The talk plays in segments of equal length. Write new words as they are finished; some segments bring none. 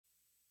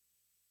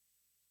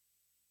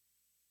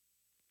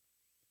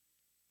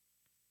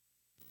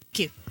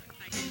you.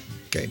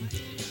 Okay.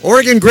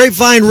 Oregon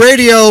Grapevine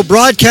Radio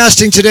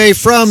broadcasting today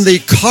from the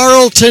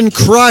Carlton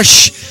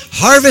Crush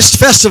Harvest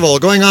Festival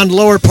going on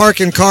Lower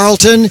Park in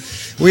Carlton.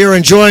 We are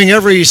enjoying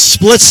every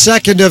split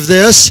second of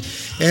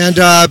this, and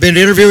I've been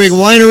interviewing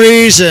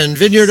wineries and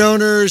vineyard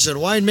owners and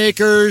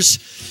winemakers.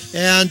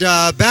 And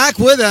back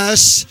with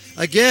us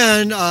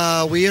again,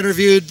 we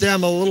interviewed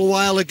them a little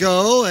while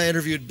ago. I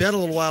interviewed Ben a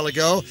little while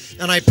ago,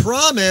 and I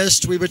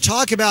promised we would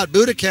talk about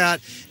Buddha Cat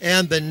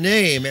and the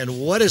name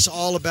and what is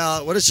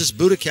this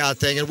Buddha Cat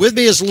thing. And with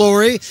me is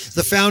Lori,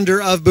 the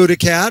founder of Buddha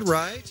Cat,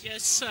 right?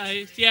 Yes,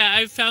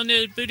 I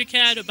founded Buddha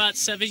Cat about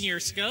 7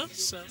 years ago.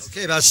 So.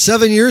 Okay, about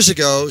 7 years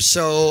ago.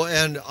 So,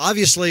 and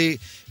obviously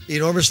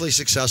enormously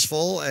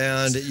successful,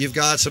 and you've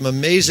got some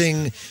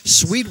amazing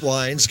sweet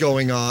wines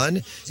going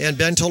on, and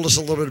Ben told us a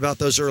little bit about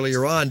those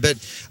earlier on, but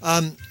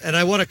and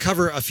I want to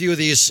cover a few of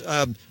these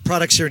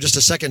products here in just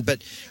a second,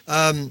 but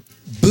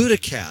Buddha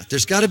Cat,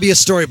 there's got to be a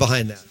story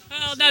behind that.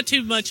 Well, not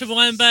too much of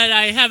one, but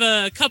I have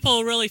a couple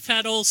of really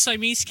fat old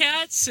Siamese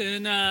cats,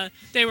 and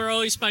they were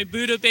always my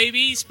Buddha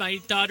babies. My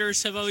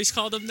daughters have always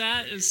called them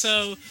that, and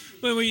so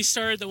when we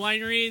started the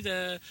winery,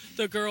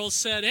 the girls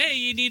said, "Hey,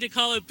 you need to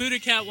call it Buddha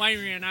Cat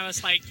Winery," and I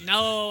was like,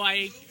 "No,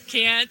 I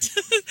can't.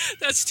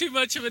 That's too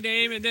much of a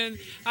name." And then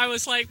I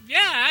was like,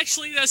 "Yeah,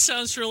 actually, that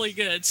sounds really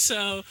good."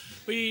 So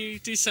we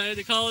decided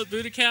to call it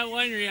Buddha Cat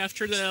Winery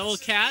after the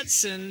old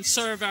cats and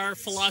sort of our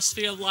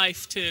philosophy of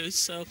life too.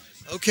 So.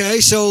 Okay,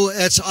 so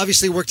it's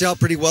obviously worked out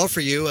pretty well for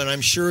you, and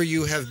I'm sure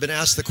you have been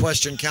asked the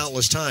question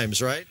countless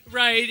times, right?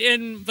 Right,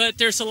 but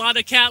there's a lot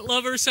of cat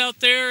lovers out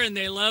there, and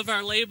they love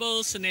our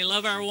labels, and they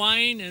love our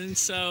wine, and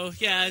so,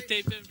 yeah,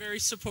 they've been very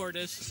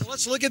supportive. So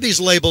let's look at these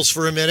labels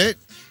for a minute.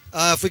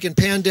 If we can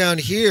pan down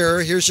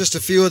here, here's just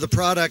a few of the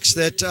products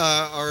that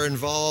are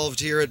involved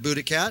here at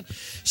Buddha Cat.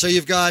 So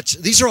you've got,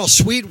 these are all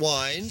sweet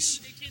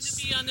wines.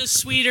 To be on the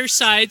sweeter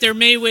side. They're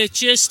made with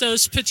just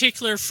those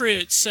particular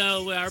fruits.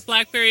 So our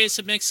blackberry is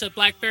a mix of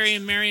blackberry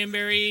and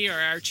marionberry,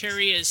 or our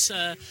cherry is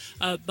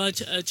a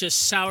bunch of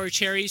just sour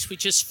cherries. We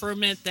just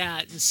ferment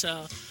that, and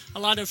so a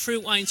lot of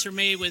fruit wines are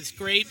made with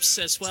grapes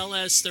as well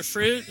as the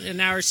fruit, and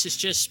ours is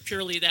just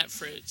purely that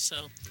fruit.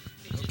 So.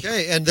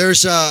 Okay, and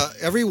there's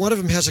every one of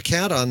them has a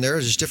cat on there.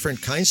 There's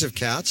different kinds of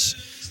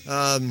cats.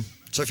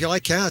 So if you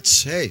like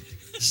cats, hey,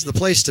 this is the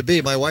place to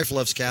be. My wife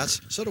loves cats.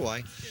 So do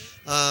I.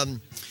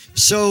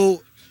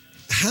 So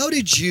how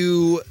did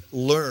you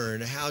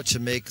learn how to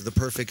make the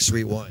perfect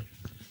sweet wine?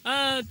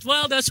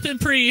 Well, that's been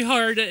pretty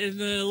hard in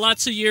the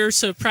lots of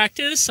years of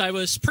practice. I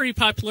was pretty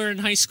popular in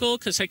high school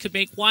because I could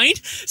make wine,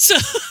 so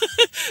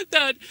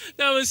that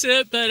was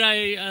it. But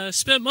I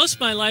spent most of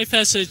my life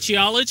as a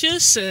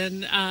geologist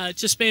and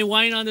just made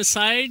wine on the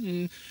side,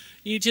 and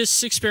you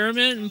just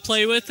experiment and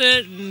play with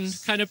it and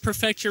kind of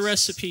perfect your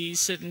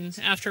recipes. And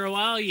after a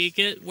while, you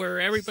get where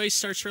everybody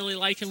starts really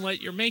liking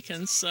what you're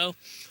making. So.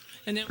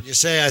 And then, you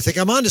say, I think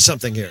I'm onto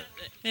something here.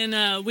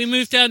 And we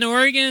moved down to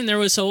Oregon, and there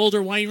was an older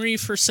winery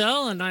for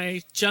sale, and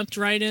I jumped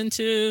right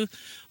into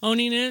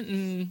owning it,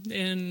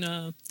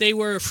 and they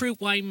were a fruit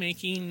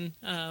winemaking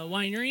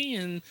winery,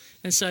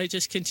 and so I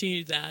just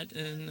continued that,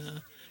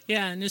 and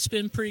yeah, and it's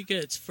been pretty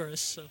good for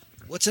us. So.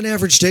 What's an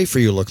average day for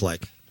you look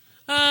like?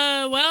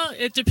 Well,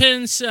 it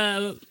depends.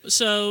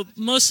 So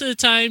most of the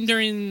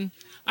time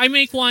I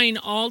make wine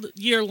all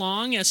year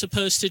long as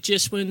opposed to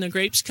just when the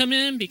grapes come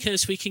in,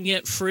 because we can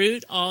get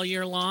fruit all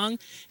year long.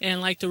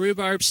 And like the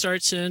rhubarb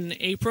starts in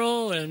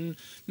April and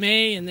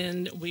May, and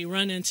then we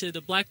run into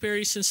the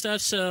blackberries and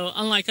stuff. So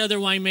unlike other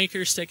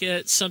winemakers that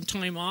get some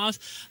time off,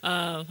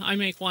 I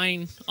make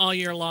wine all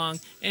year long.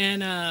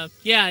 And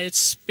yeah,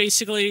 it's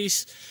basically...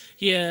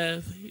 Yeah,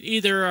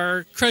 either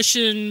are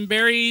crushing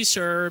berries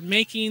or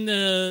letting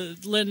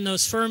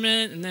those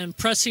ferment and then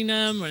pressing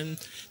them and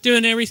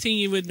doing everything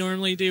you would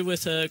normally do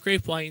with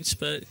grape wines.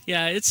 But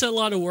yeah, it's a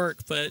lot of work,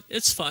 but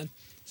it's fun.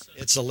 So.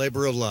 It's a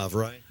labor of love,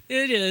 right?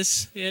 It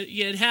is.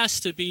 It has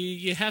to be.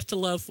 You have to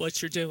love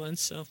what you're doing.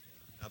 So.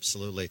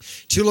 Absolutely.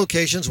 2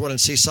 locations, one in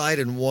Seaside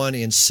and one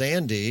in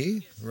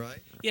Sandy, right?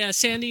 Yeah,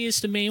 Sandy is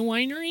the main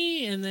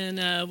winery, and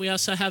then we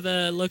also have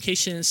a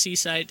location in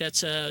Seaside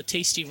that's a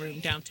tasting room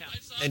downtown.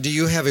 And do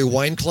you have a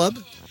wine club?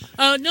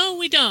 No,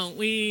 we don't.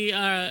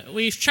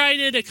 We've tried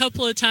it a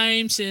couple of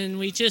times, and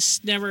we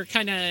just never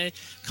kind of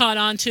caught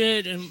on to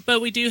it. But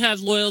we do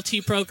have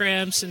loyalty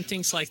programs and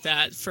things like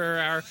that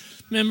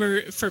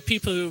for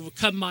people who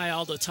come by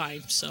all the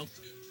time. So,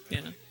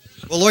 yeah.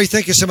 Well, Lori,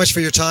 thank you so much for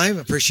your time.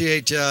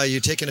 Appreciate you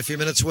taking a few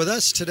minutes with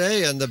us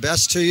today, and the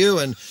best to you,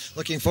 and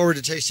looking forward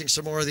to tasting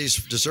some more of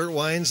these dessert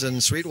wines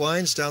and sweet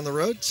wines down the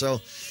road.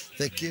 So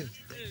thank you.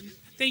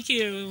 Thank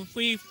you.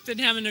 We've been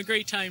having a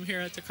great time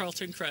here at the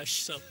Carlton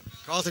Crush. So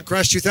Carlton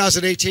Crush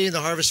 2018, the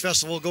Harvest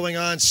Festival going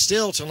on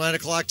still till 9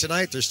 o'clock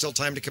tonight. There's still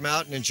time to come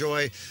out and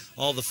enjoy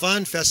all the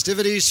fun,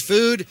 festivities,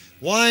 food,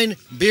 wine,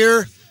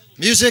 beer,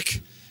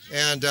 music,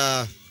 and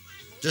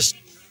just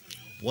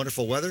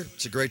wonderful weather.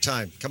 It's a great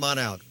time. Come on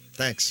out.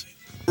 Thanks.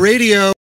 Radio.